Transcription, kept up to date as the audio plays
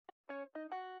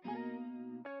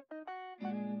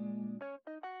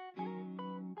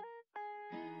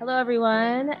Hello,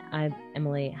 everyone. I'm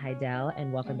Emily Heidel,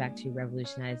 and welcome back to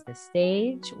Revolutionize the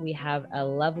Stage. We have a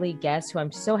lovely guest who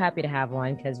I'm so happy to have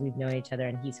on because we've known each other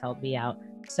and he's helped me out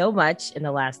so much in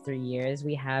the last 3 years.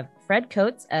 We have Fred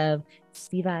Coates of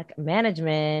Spivak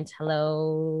Management.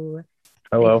 Hello.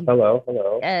 Thank Hello, you. hello,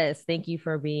 hello. Yes, thank you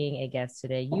for being a guest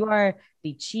today. You are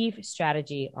the Chief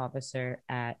Strategy Officer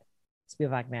at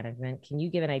Spivak Management. Can you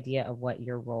give an idea of what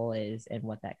your role is and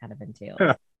what that kind of entails?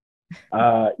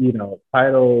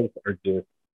 Titles are just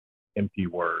empty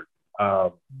words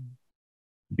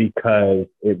because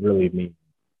it really means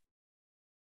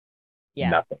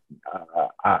Yeah. nothing.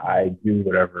 I do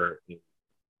whatever is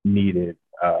needed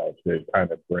to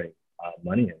kind of bring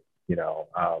money in, you know.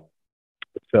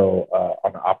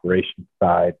 On the operations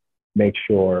side, make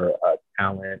sure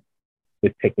talent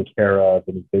is taken care of,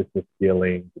 any business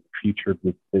dealings, future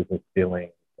business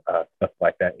dealings, stuff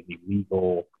like that, any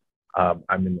legal. I'm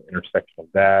in the intersection of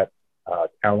that,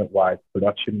 talent-wise,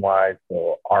 production-wise.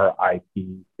 So our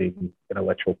IP, things,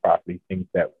 intellectual property, things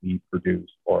that we produce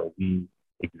or we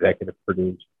executive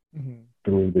produce Mhm.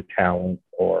 through the talent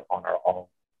or on our own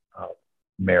uh,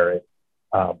 merit.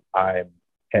 I'm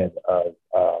head of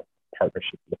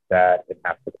partnership with that and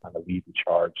have to kind of lead the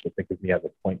charge. So think of me as a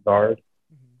point guard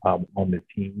Mhm. on the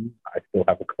team. I still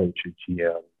have a coach, a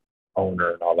GM,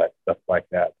 owner, and all that stuff like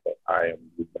that. But I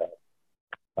am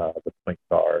the point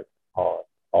guard on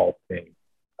all things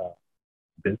uh,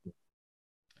 business,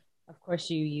 Of course,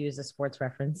 you use a sports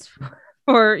reference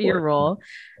for of your course. role,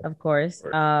 of course.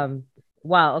 Of course.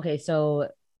 Wow. Okay, so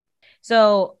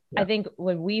I Yeah. think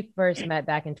when we first met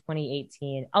back in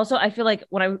 2018, also I feel like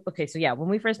when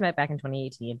we first met back in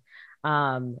 2018,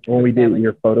 When through we did family.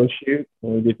 your photo shoot,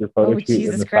 when we did your photo Oh, shoot in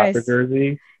Jesus the soccer Christ.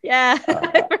 jersey, Yeah, I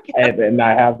uh, forgot. and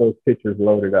I have those pictures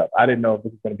loaded up. I didn't know if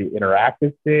this was going to be an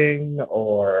interactive thing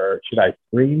or should I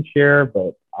screen share,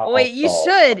 but Oh, I'll wait, you stall.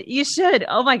 should. You should.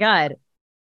 Oh my God.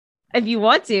 If you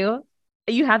want to,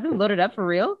 you have them loaded up for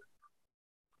real?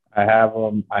 I have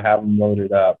them. I have them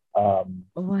loaded up.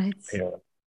 What? Here,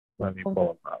 let me Oh, pull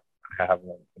them up. I have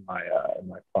them in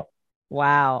my phone.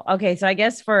 wow. Okay, so I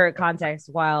guess for context,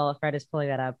 while Fred is pulling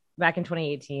that up, back in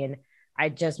 2018, I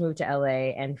just moved to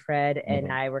LA, and Fred and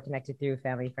Mhm. I were connected through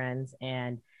family friends,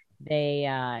 and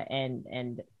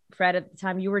and Fred, at the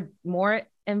time, you were more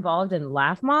involved in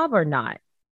Laugh Mob or not?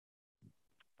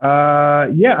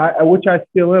 Yeah, which I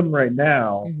still am right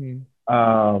now. Mm-hmm.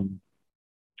 Um,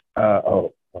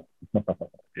 oh,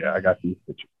 yeah, I got these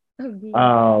pictures. Oh,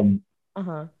 yeah. Um,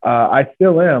 Uh-huh. I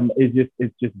still am.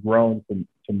 It's just grown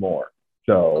to more.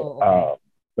 So Oh,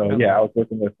 okay. yeah, Okay. I was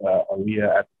working with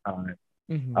Aaliyah at the time,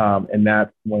 Mm-hmm. and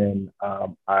that's when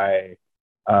I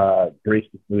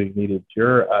graciously needed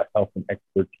your help and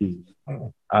expertise.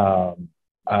 Um,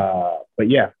 Yeah. but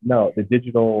yeah, no, the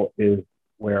digital is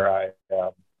where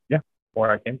yeah,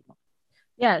 where I came from.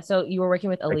 Yeah. So you were working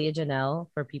with Like, Aaliyah Janelle.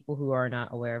 For people who are not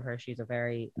aware of her, she's a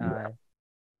very yeah.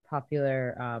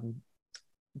 popular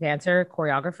dancer,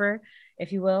 choreographer,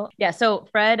 if you will. Yeah. So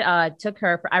Fred took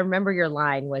her. I remember your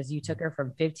line was you took her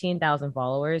from 15,000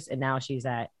 followers and now she's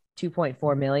at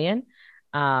 2.4 million.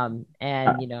 Uh,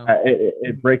 And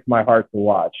it breaks my heart to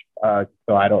watch.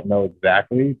 So I don't know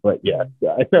exactly, but yes,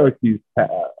 I know she's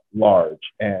large,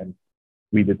 and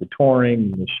we did the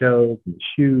touring and the shows and the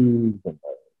shoes and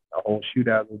the whole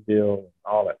shootout deal and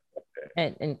all that stuff.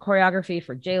 There. and choreography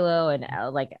for J Lo and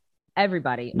like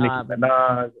everybody. Nicki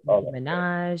Minaj, all Nicki that stuff.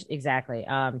 Minaj, exactly.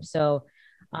 Um,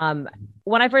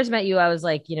 when I first met you, I was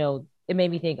like, it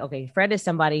made me think, okay, Fred is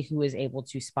somebody who is able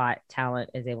to spot talent,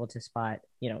 is able to spot,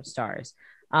 stars.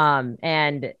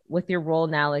 And with your role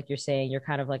now, like you're saying, you're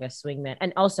kind of like a swingman,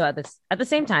 and also at the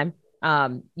same time,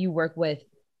 you worked with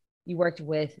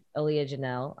Aaliyah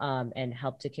Janelle, and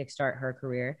helped to kickstart her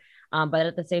career. But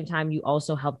at the same time, you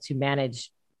also helped to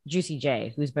manage Juicy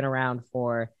J, who's been around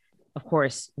for, of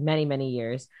course, many, many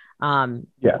years. Yeah,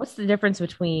 What's the difference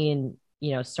between,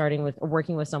 starting with or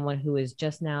working with someone who is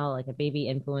just now like a baby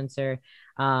influencer,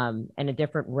 in a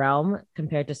different realm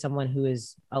compared to someone who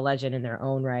is a legend in their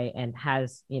own right and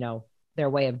has, their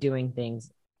way of doing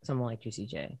things, someone like Juicy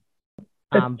J?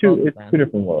 Both of it's two them.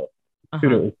 different worlds. Uh-huh.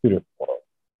 It's two different worlds.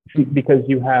 Mm-hmm. Because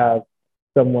you have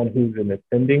someone who's an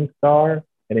ascending star,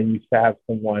 and then you have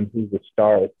someone who's a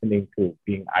star ascending to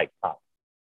being iconic.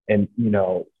 And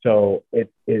so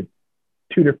it's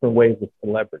two different ways of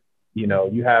celebrity.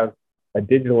 You have a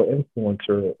digital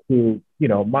influencer who,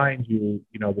 mind you,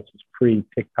 this is pre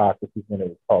TikTok. This is when it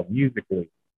was called Musically,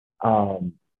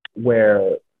 um,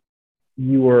 where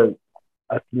you were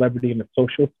a celebrity in the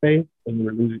social space and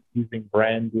you're using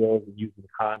brand deals and using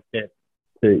content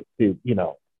to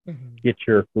Mhm. get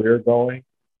your career going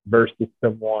versus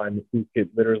someone who could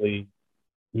literally,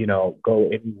 go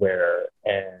anywhere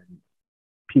and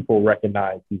people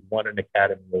recognize he's won an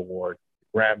Academy Award,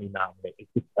 Grammy nominated.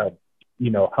 It's just a,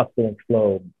 hustle and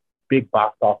flow, big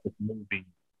box office movie,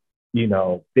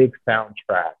 big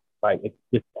soundtrack. Like it's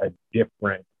just a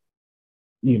different,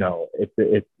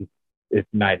 it's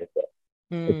night and day.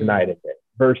 It's Mm. night and day.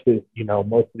 Versus,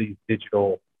 most of these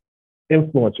digital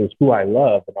influencers who I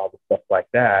love and all the stuff like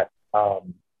that.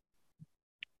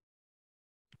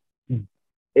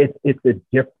 It's a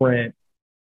different.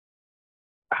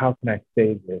 How can I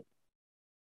say this?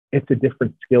 It's a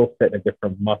different skill set and a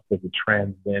different muscle to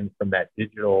transcend from that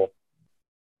digital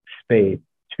space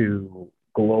to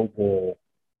global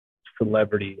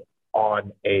celebrity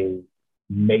on a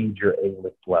major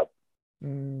A-list level.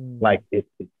 Mm. Like it's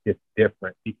just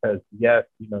different because yes,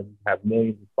 you have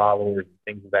millions of followers and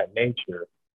things of that nature,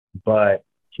 but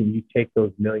can you take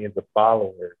those millions of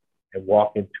followers and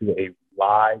walk into a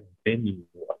live venue,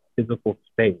 a physical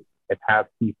space, and have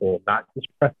people not just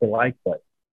press the like button,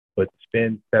 but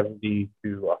spend 70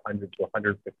 to 100 to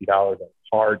 $150 on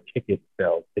hard ticket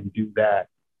sales and do that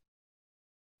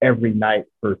every night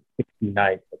for 60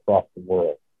 nights across the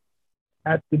world?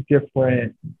 That's a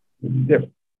different.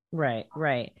 Right,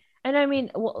 right. And I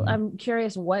mean, well, I'm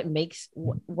curious what makes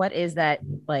what is that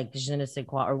like je ne sais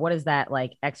quoi, or what is that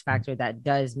like X factor that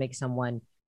does make someone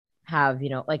have,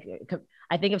 like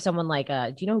I think of someone like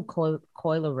do you know who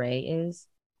Coil Ray is?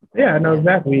 Yeah, no, Yeah.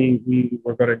 exactly. We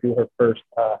were going to do her first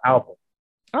album.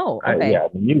 Oh, okay. Yeah,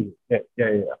 the music. Yeah, yeah,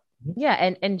 yeah.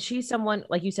 Yeah, and she's someone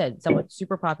like you said, someone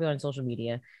super popular on social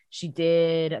media. She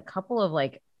did a couple of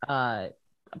like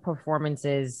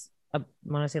performances, I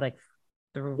want to say like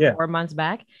through Yeah. 4 months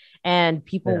back, and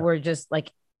people Yeah. were just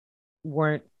like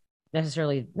weren't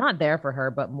necessarily not there for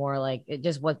her, but more like it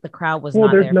just what the crowd was Well,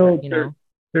 not there's there for, no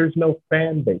there's no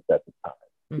fan base at the time.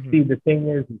 You see, Hmm. the thing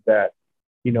is that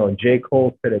and J.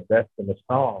 Cole said it best in the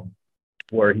song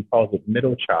where he calls it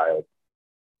middle child,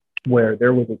 where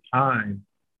there was a time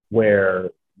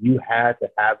where you had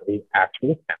to have a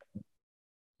actual talent,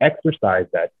 exercise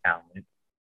that talent,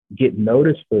 get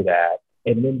noticed for that.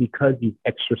 And then because you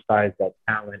exercise that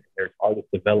talent, there's artist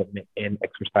development in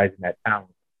exercising that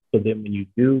talent. So then when you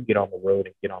do get on the road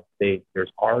and get on stage,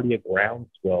 there's already a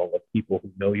groundswell of people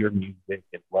who know your music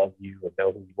and love you and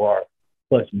know who you are.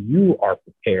 Plus, you are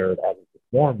prepared as a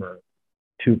performer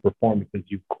to perform because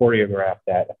you've choreographed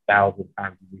that 1,000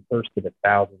 times, you rehearsed it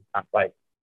 1,000 times. Like,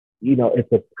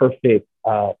 it's a perfect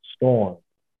storm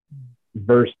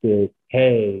versus,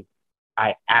 hey,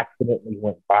 I accidentally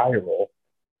went viral.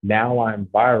 Now I'm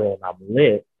viral and I'm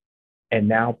lit. And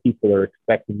now people are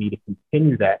expecting me to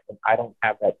continue that. And I don't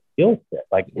have that skill set.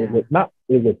 Like Yeah, it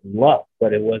was luck,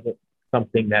 but it wasn't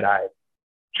something that I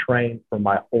trained for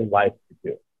my whole life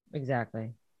to do.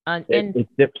 exactly. It, And it's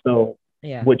just so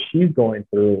yeah, what she's going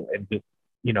through and just,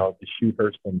 to shoot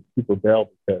her some super bell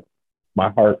because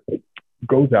my heart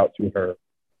goes out to her.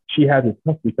 She has it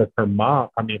tough because her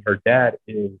dad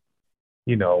is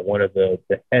one of the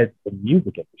heads of the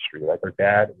music industry. Like her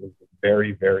dad was a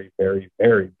very, very, very,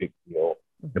 very big deal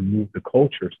to hmm, move the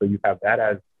culture. So you have that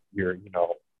as your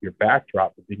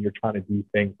backdrop, but then you're trying to do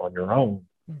things on your own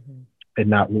hmm, and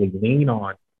not really lean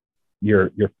on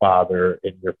your father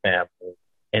and your family.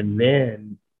 And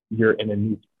then you're in a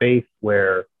new space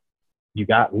where you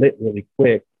got lit really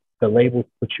quick. The labels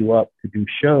put you up to do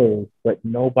shows, but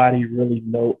nobody really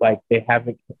know like they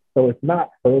haven't. So it's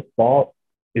not her fault.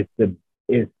 It's the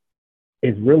it's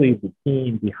is really the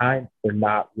team behind for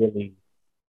not really,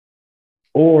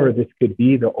 or this could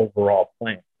be the overall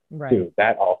plan right. too.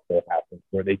 That also happens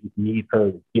where they just need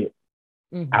her to get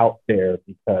Hmm. out there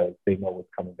because they know what's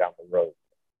coming down the road.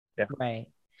 Yeah. Right.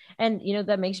 And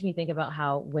that makes me think about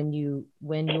how when you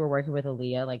were working with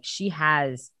Aaliyah, like she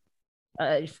has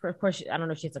of course I don't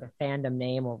know if she has like a fandom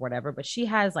name or whatever, but she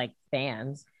has like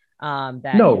fans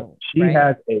that, No, she right?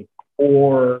 has a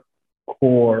core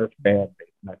fan base.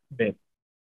 And I think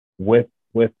with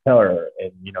her,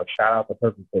 and shout out to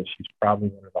her because she's probably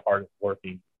one of the hardest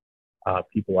working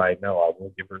people I know. I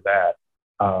will give her that.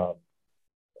 Um,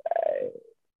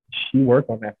 she worked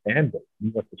on that fan base. We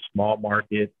went to small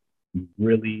markets. We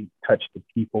really touched the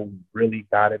people. We really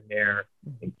got in there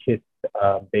and kissed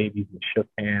babies and shook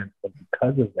hands. But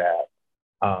because of that,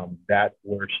 that's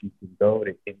where she can go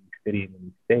to any city in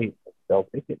any state and sell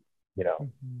tickets.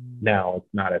 Mhm. Now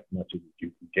it's not as much as a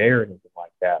Juicy J or anything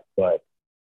like that, but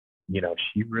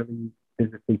she really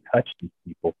physically touched these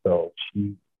people. So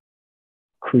she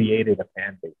created a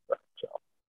fan base for herself.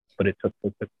 but it took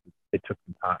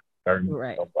some time. Starting to meet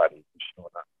Right. somebody who's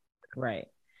showing up. Right.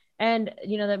 And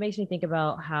that makes me think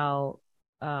about how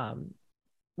um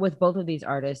with both of these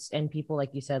artists and people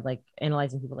like you said, like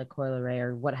analyzing people like Coi Leray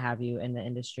or what have you in the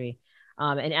industry.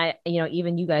 And I,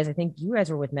 even you guys, I think you guys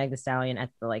were with Meg Thee Stallion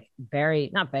at the like very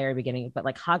not very beginning, but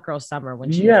like Hot Girl Summer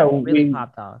when she Yeah, really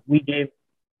popped off. we gave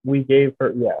we gave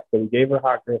her, yeah, so we gave her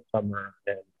Hot Girl Summer,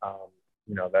 and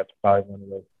that's probably one of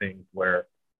those things where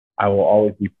I will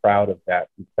always be proud of that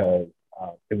because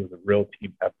it was a real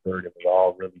team effort. It was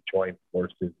all really joined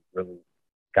forces, really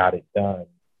got it done.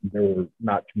 There were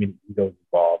not too many egos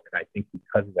involved, and I think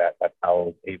because of that, that's how I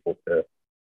was able to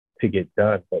get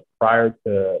done. But prior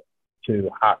to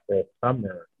Hot Girl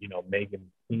Summer,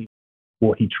 Megan, he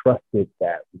trusted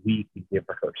that we could give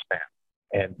her her stamp.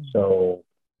 And so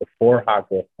before Hot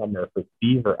Girl Summer, her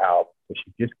Fever album, so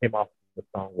she just came off the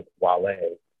song with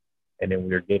Wale, and then we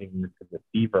were getting into the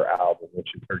Fever album,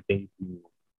 which is her debut,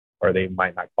 or they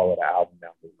might not call it an album now,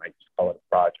 they might just call it a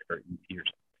project or EP or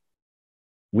something.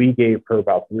 We gave her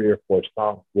about 3 or 4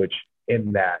 songs, which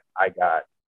in that I got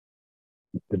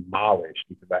demolished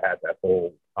because I had that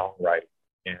whole songwriting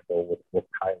scandal with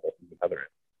Kyla, who's another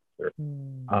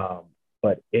influencer.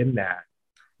 But in that,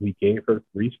 we gave her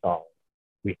 3 songs.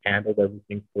 We handled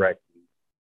everything correctly.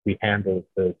 We handled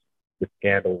the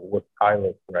scandal with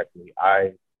Kyla correctly.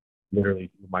 I literally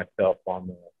threw myself on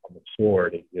the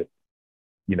sword and just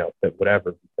said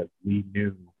whatever because we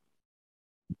knew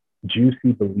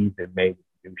Juicy believed in Megan,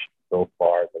 knew she could go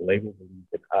far. The label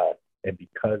believed in us, and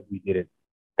because we did it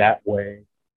that way,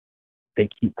 they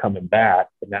keep coming back,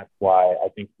 and that's why I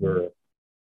think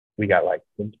we got like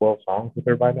 10, 12 songs with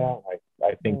her by now.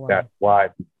 I think that's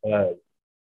why because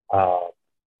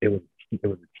it was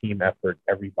a team effort.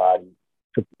 Everybody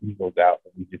took the egos out,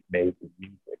 and we just made the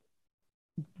music.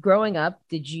 Growing up,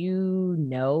 did you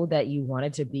know that you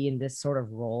wanted to be in this sort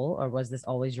of role, or was this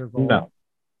always your goal? No.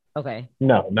 Okay.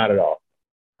 No, not at all.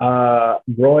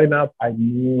 Growing up, I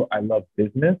knew I loved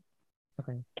business.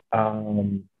 Okay.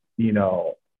 And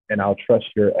I'll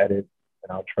trust your edits,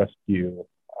 and I'll trust you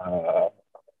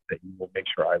that you will make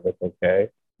sure I look okay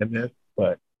in this.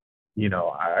 But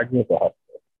I grew up a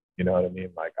hustler. You know what I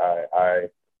mean? Like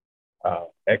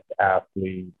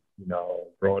ex-athlete.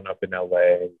 Growing up in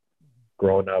LA,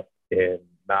 growing up in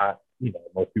not,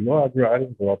 most people, I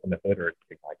didn't grow up in the hood or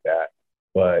anything like that.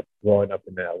 But growing up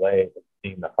in LA and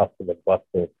seeing the hustle and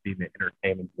bustle, seeing the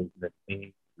entertainment business,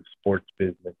 seeing the sports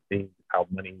business, seeing how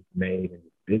money's made in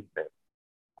this business,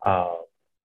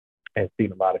 and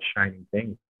seeing a lot of shining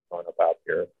things going up out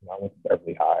here. I went to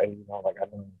Beverly High, like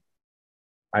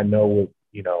I know what,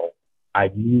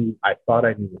 I thought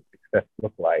I knew what success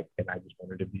looked like, and I just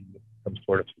wanted to be some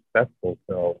sort of successful.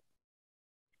 So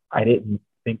I didn't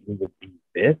think it would be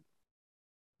this.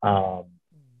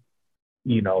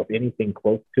 If anything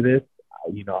close to this,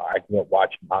 I grew up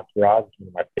watching Entourage, one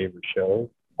of my favorite shows.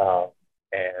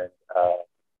 And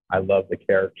I love the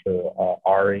character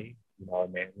Ari,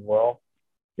 Emmanuel.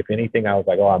 If anything, I was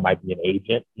like, oh, I might be an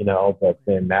agent, but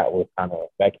then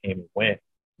that came and went.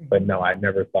 But no, I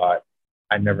never thought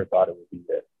it would be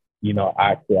this.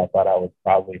 Actually, I thought I would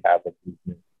probably have a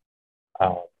business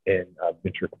in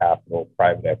venture capital,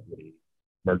 private equity,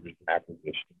 mergers and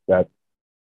acquisitions. That's,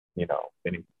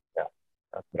 anything. Yeah,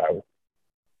 that's what I was.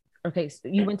 Okay, so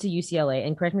you went to UCLA,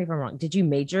 and correct me if I'm wrong. Did you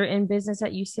major in business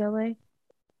at UCLA?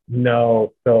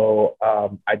 No, so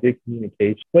I did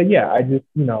communication, but yeah, I just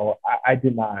I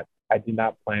did not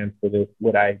plan for this.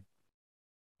 Would I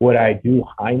do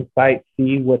hindsight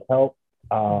see would help?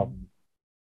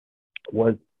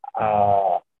 Was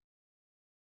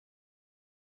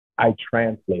I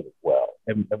translated well,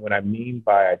 and what I mean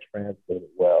by I translated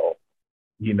well,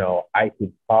 I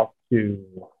could talk to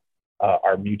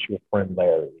our mutual friend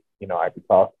Larry. I could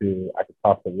talk to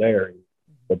Larry,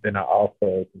 but then I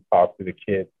also can talk to the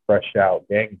kid fresh out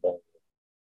gangbangers.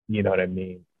 You know what I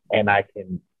mean? And I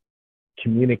can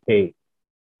communicate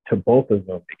to both of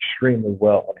them extremely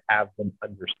well and have them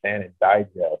understand and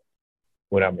digest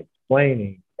what I'm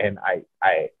explaining. And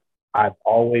I've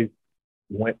always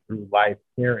went through life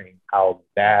hearing how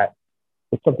that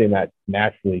was something that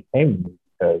naturally came to me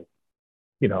because,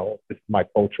 this is my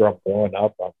culture. I'm growing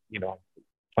up. I'm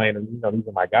playing, these are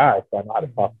my guys. So I know how to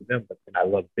talk to them, but then I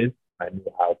love business. I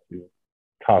knew how to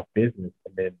talk business.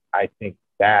 And then I think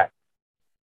that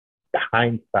the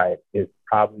hindsight is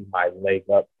probably my leg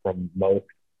up from most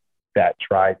that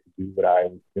tried to do what I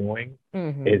was doing,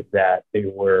 is that they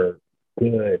were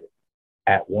good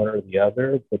at one or the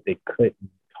other, but they couldn't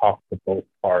talk to both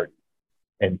parties.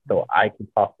 And so I can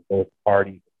talk to both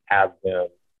parties, have them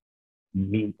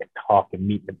meet and talk and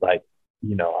meet, and I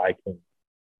can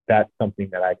that's something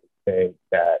that I could say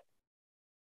that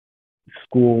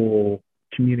school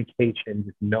communication,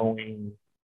 just knowing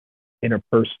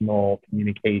interpersonal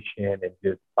communication and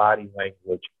just body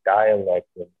language, dialect,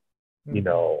 and you Mhm.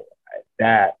 know,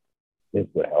 that is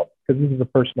what helps because this is a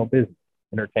personal business.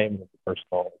 Entertainment is a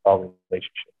personal, it's all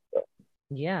relationships. So.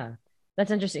 Yeah.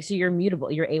 That's interesting. So you're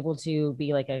mutable. You're able to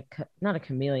be like not a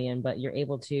chameleon, but you're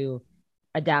able to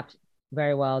adapt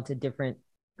very well to different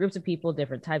groups of people,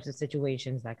 different types of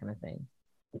situations, that kind of thing.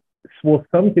 Well,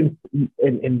 some can,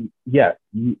 and yes,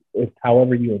 it's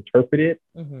however you interpret it.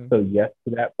 Hmm. So yes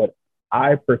to that, but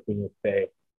I personally would say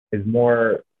is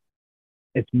more.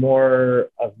 It's more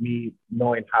of me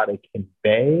knowing how to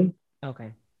convey.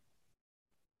 Okay.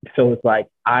 So it's like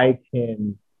I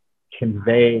can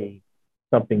convey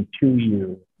something to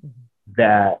you Mhm.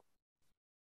 that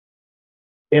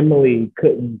Emily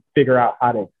couldn't figure out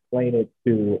how to explain it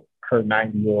to her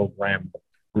 90-year-old grandmother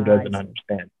who I doesn't see.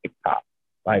 understand TikTok.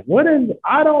 Like, what is,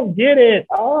 I don't get it.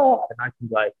 Oh, and I can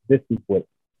be like, this is what,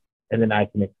 and then I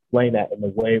can explain that in a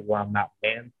way where I'm not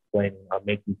mansplaining or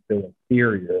make you feel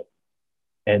inferior.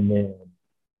 And then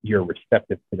you're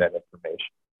receptive to that information.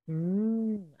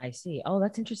 I see. Oh,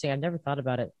 that's interesting. I've never thought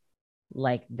about it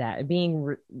like that.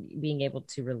 Being able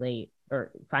to relate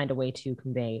or find a way to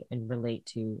convey and relate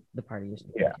to the party you're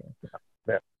speaking Yeah. to.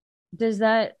 Yeah. Does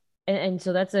that and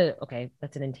so that's a okay,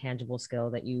 that's an intangible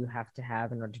skill that you have to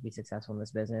have in order to be successful in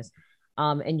this business.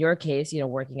 In your case,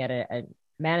 working at a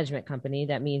management company,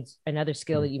 that means another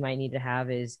skill that you might need to have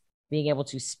is being able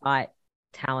to spot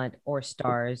talent or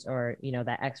stars or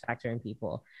that X factor in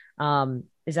people.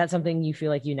 Is that something you feel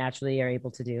like you naturally are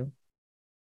able to do?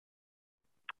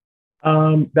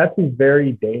 That's a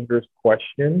very dangerous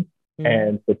question. Mm,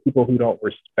 And for people who don't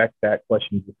respect that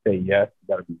question, to say yes, you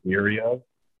got to be weary of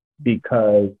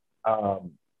because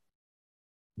um,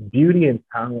 beauty and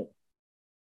talent,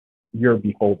 you're a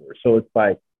beholder. So it's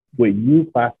like what you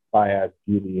classify as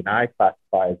beauty and I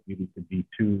classify as beauty could be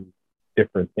two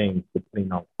different things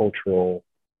depending on cultural,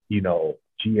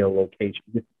 geolocation,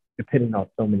 depending on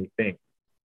so many things.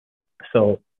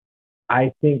 So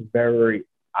I think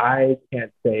I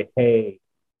can't say, hey,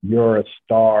 you're a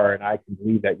star and I can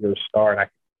believe that you're a star and I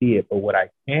can see it. But what I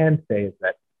can say is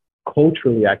that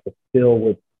culturally, I can feel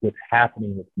what's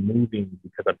happening, what's moving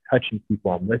because I'm touching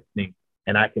people, I'm listening,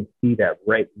 and I can see that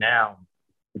right now,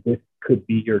 this could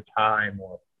be your time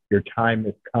or your time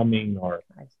is coming or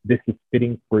this is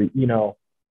fitting for,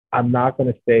 I'm not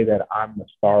going to say that I'm a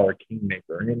star or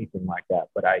kingmaker or anything like that,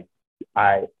 but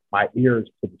my ears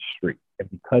to the street. And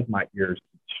because my ears to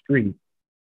the street,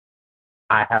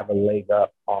 I have a leg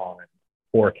up on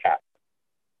forecast.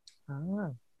 ah.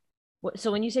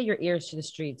 So when you say your ears to the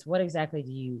streets, what exactly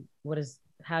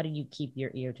how do you keep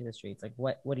your ear to the streets? Like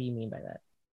what do you mean by that?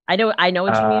 I know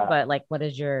what you mean, Uh, but like what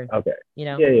is your, okay. you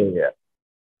know? Yeah, yeah,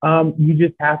 yeah. You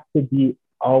just have to be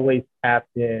always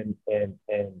tapped in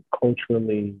and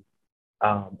culturally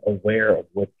aware of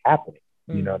what's happening.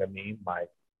 You know Mm, what I mean? Like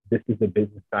this is the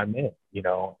business I'm in,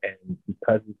 and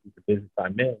because this is the business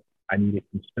I'm in, I need to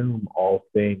consume all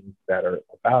things that are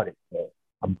about it. So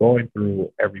I'm going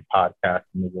through every podcast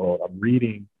in the world. I'm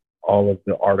reading all of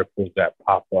the articles that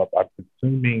pop up. I'm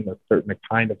consuming a certain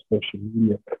kind of social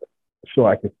media so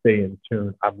I can stay in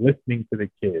tune. I'm listening to the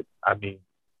kids. I mean,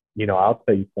 I'll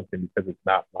tell you something because it's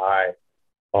not my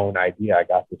own idea. I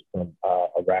got this from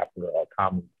a rapper,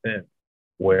 Common Sense,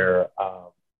 where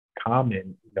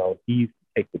Common, he used to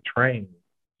take the train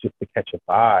just to catch a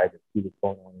vibe and see what's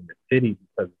going on in the city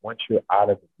because once you're out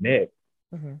of the mix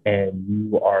mm-hmm. and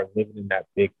you are living in that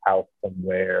big house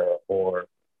somewhere or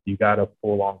you got a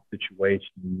full on situation,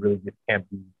 you really just can't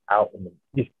be out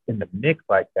in the mix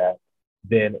like that,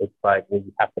 then it's like, well,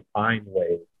 you have to find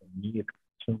ways. And me is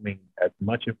consuming as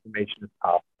much information as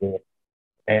possible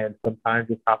and sometimes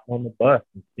just hop on the bus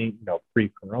and see,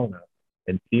 pre-corona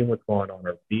and seeing what's going on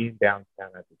or being downtown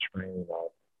at the train or,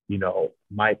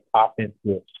 might pop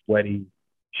into a sweaty,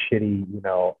 shitty,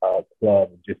 club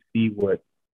and just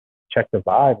check the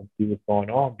vibe and see what's going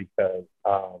on because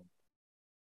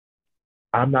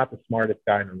I'm not the smartest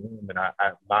guy in the room and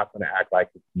I'm not going to act like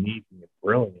it's me being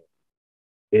brilliant.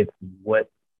 It's what,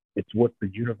 it's what the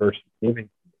universe is giving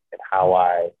me and how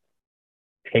I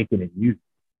take it and use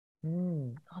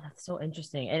Oh, that's so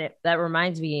interesting. And that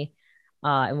reminds me,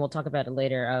 and we'll talk about it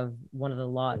later, of one of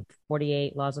the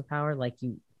 48 laws of power, like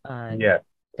you it. Yeah.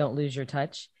 don't lose your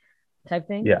touch type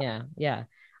thing. Yeah. Yeah, yeah.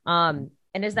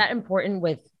 And is that important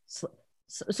with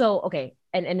so okay.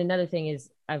 And another thing is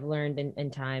I've learned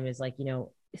in time is like,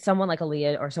 someone like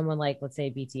Aaliyah or someone like let's say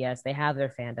BTS, they have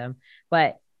their fandom,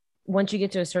 but once you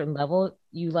get to a certain level,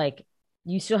 you like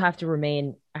you still have to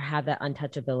remain have that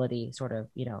untouchability sort of,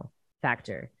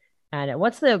 factor. And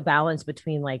what's the balance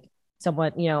between like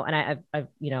someone, and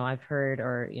I've heard,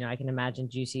 or I can imagine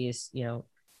Juicy is,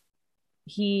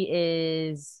 he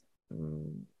is,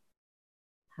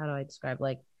 how do I describe,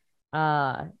 like,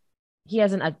 uh he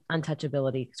has an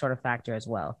untouchability sort of factor as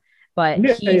well, but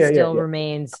Yeah, he yeah, yeah, still yeah.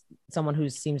 remains someone who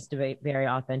seems to be very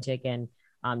authentic and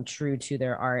true to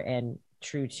their art and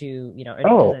true to, it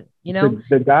Oh, doesn't,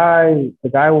 the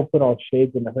guy will put on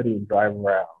shades and a hoodie and drive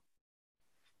around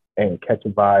and catch a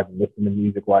vibe and listen to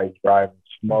music while he's driving,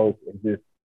 smoke, and just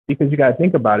because you got to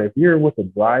think about it. If you're with a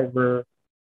driver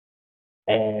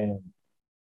and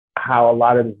how a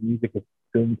lot of this music is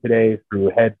consumed today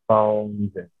through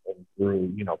headphones and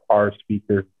through, car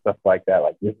speakers and stuff like that,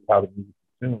 like this is how the music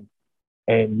is consumed.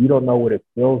 And you don't know what it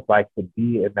feels like to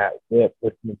be in that whip,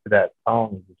 listening to that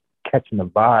song and just catching the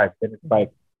vibe. Then it's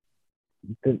like,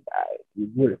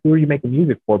 who are you making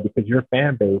music for? Because your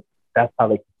fan base, that's how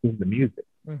they consume the music.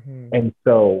 Mm-hmm. And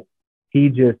so he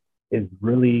just is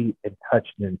really in touch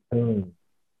and in tune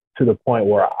to the point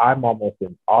where I'm almost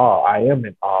in awe. I am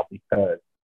in awe because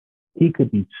he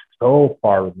could be so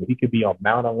far removed. He could be on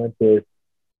Mount Olympus,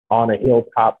 on a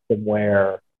hilltop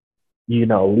somewhere,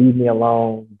 leave me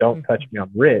alone, don't touch me,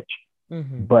 I'm rich.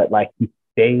 Mm-hmm. But like he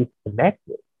stays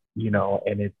connected,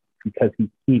 and it's because he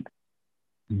keeps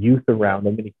youth around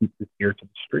him and he keeps his ear to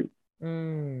the street.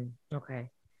 Okay.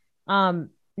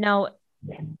 Now,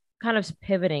 kind of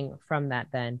pivoting from that,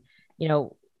 then, you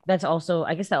know, that's also,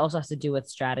 I guess that also has to do with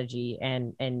strategy,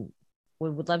 and we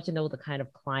would love to know the kind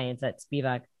of clients that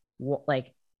Spivak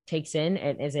like takes in,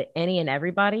 and is it any and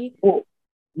everybody?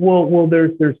 Well,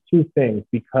 there's two things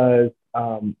because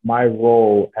my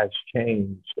role has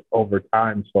changed over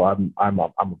time. So I'm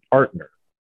a partner.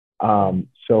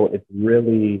 So it's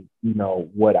really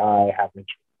what I have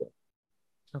interest in.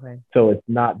 Okay. So it's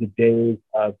not the days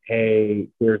of, hey,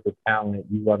 here's the talent,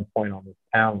 you run point on this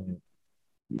talent.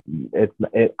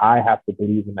 I have to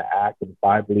believe in the act, and if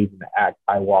I believe in the act,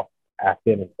 I walk act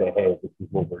in and say, hey, this is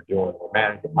what we're doing. We're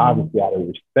managing. Obviously, out of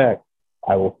respect,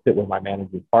 I will sit with my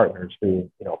managing partners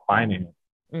who finance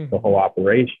the whole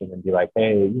operation and be like,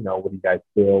 hey, what do you guys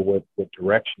feel? What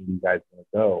direction do you guys want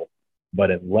to go?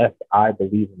 But unless I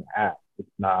believe in the act, it's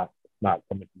not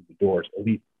coming through the doors. At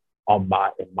least in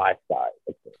my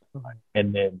side.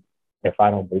 And then if I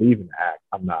don't believe in the act,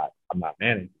 I'm not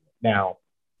managing it. Now,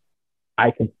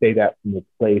 I can say that from the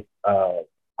place of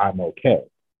I'm okay.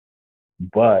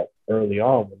 But early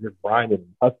on, when you're grinding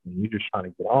and hustling, you're just trying to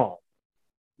get on.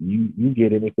 You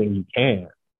get anything you can,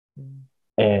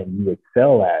 and you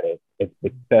excel at it. And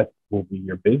success will be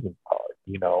your business card,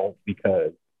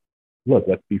 because look,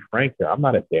 let's be frank here. I'm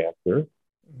not a dancer.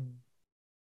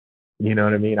 You know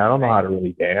what I mean? I don't know how to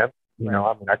really dance. I mean,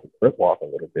 I can trip walk a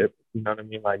little bit. But you know what I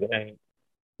mean? Like it ain't.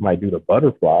 Might do the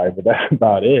butterfly, but that's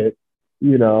about it.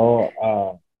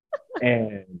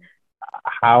 And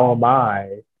how am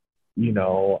I,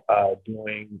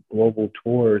 doing global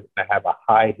tours and I have a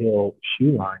high heel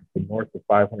shoe line for north of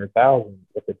 500,000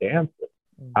 with a dancer?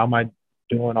 How am I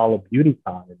doing all of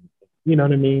BeautyCon? And, you know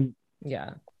what I mean?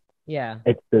 Yeah. Yeah.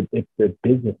 It's the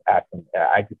business aspect.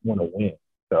 I just want to win.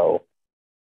 So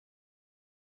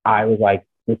I was like,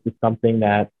 this is something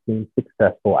that seems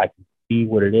successful. I can see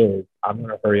what it is. I'm going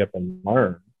to hurry up and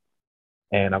learn,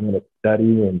 and I'm going to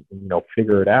study and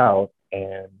figure it out.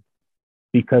 And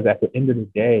because at the end of the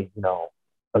day,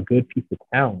 a good piece of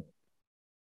talent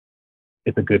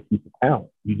is a good piece of talent.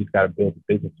 You just got to build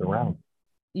a business around it.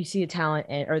 You see a talent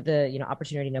or the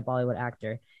opportunity in a Bollywood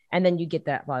actor, and then you get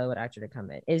that Bollywood actor to come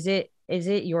in. Is it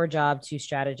your job to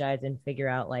strategize and figure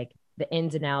out like the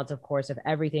ins and outs, of course, of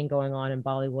everything going on in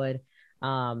Bollywood,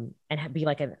 and be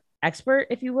like an expert,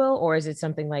 if you will, or is it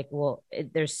something like, well,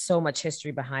 there's so much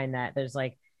history behind that. There's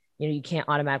like, you can't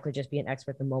automatically just be an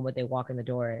expert the moment they walk in the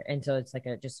door, and so it's like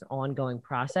just an ongoing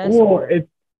process. Well, Or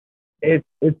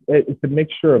it's a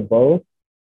mixture of both,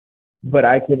 but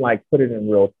I can like put it in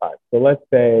real time. So let's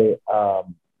say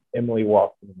Emily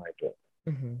walks into my door,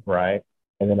 right?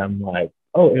 And then I'm like,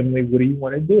 oh, Emily, what do you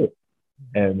want to do?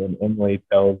 And then Emily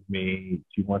tells me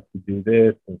she wants to do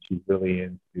this and she's really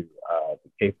into the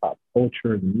K-pop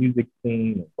culture and the music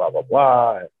scene and blah, blah,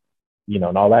 blah,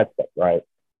 and all that stuff, right?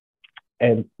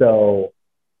 And so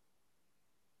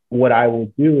what I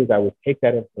will do is I will take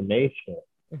that information,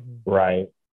 right,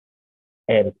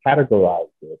 and categorize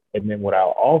it. And then what I'll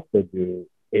also do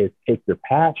is take your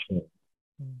passion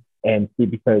and see,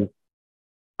 because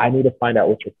I need to find out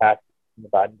what your passion is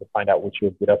about. I need to find out what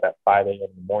you'll get up at 5 a.m. in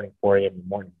the morning, 4 a.m. in the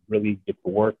morning, really get to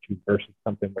work to, versus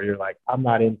something where you're like, I'm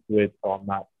not into it, so I'm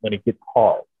not, when it gets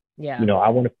hard. Yeah. You know, I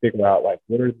want to figure out like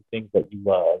what are the things that you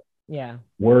love, Yeah.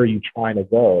 where are you trying to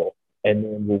go, and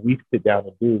then what we sit down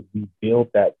and do is we build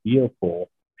that vehicle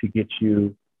to get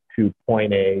you to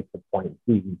point A to point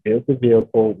B. We build the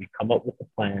vehicle, we come up with a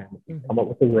plan, we come up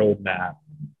with a roadmap,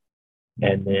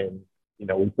 and then, you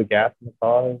know, we put gas in the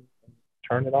car and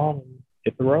turn it on and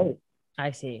hit the road.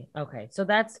 I see. Okay. So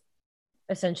that's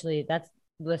essentially that's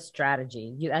the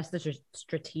strategy. That's the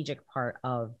strategic part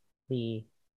of the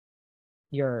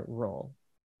your role.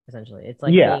 Essentially, it's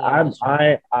like Yeah, being able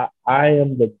to I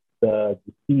am the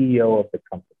CEO of the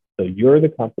company. So you're the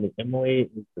company. Emily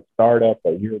is the startup,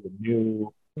 but you're the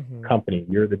new company.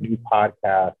 You're the new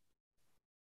podcast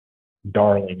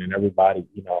darling, and everybody,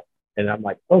 you know. And I'm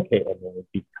like, okay, Emily,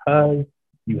 because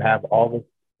you have all this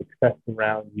success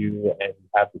around you, and you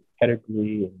have this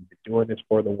pedigree, and you've been doing this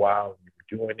for a while, and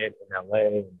you're doing it in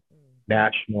LA and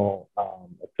national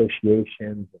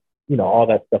associations, you know, all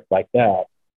that stuff like that.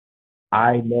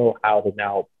 I know how to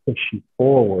now push you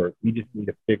forward. We just need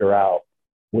to figure out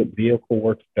what vehicle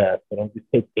works best. So don't just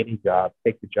take any job.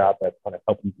 Take the job that's going to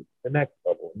help you get to the next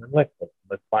level. And then let's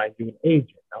find you an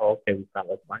agent. Oh, okay,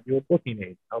 let's find you a booking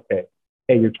agent. Okay,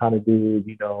 hey, you're trying to do,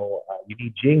 you know, you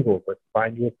need jingles. Let's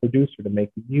find you a producer to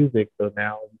make the music. So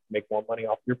now you can make more money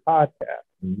off your podcast.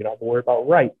 And you don't have to worry about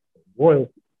rights and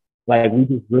royalties. Like we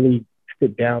just really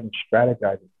sit down and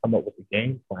strategize and come up with a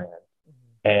game plan.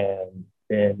 And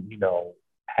then, you know,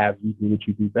 have you do what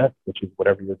you do best, which is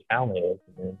whatever your talent is,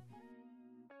 and then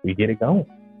we get it going.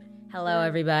 Hello,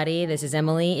 everybody. This is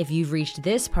Emily. If you've reached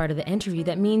this part of the interview,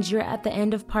 that means you're at the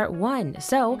end of part 1.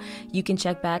 So you can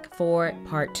check back for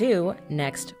part 2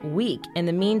 next week. In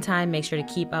the meantime, make sure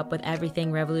to keep up with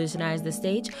everything Revolutionize the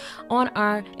Stage on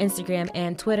our Instagram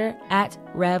and Twitter at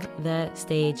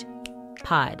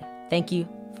RevTheStagePod. Thank you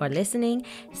for listening.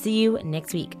 See you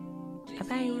next week.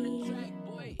 Bye-bye.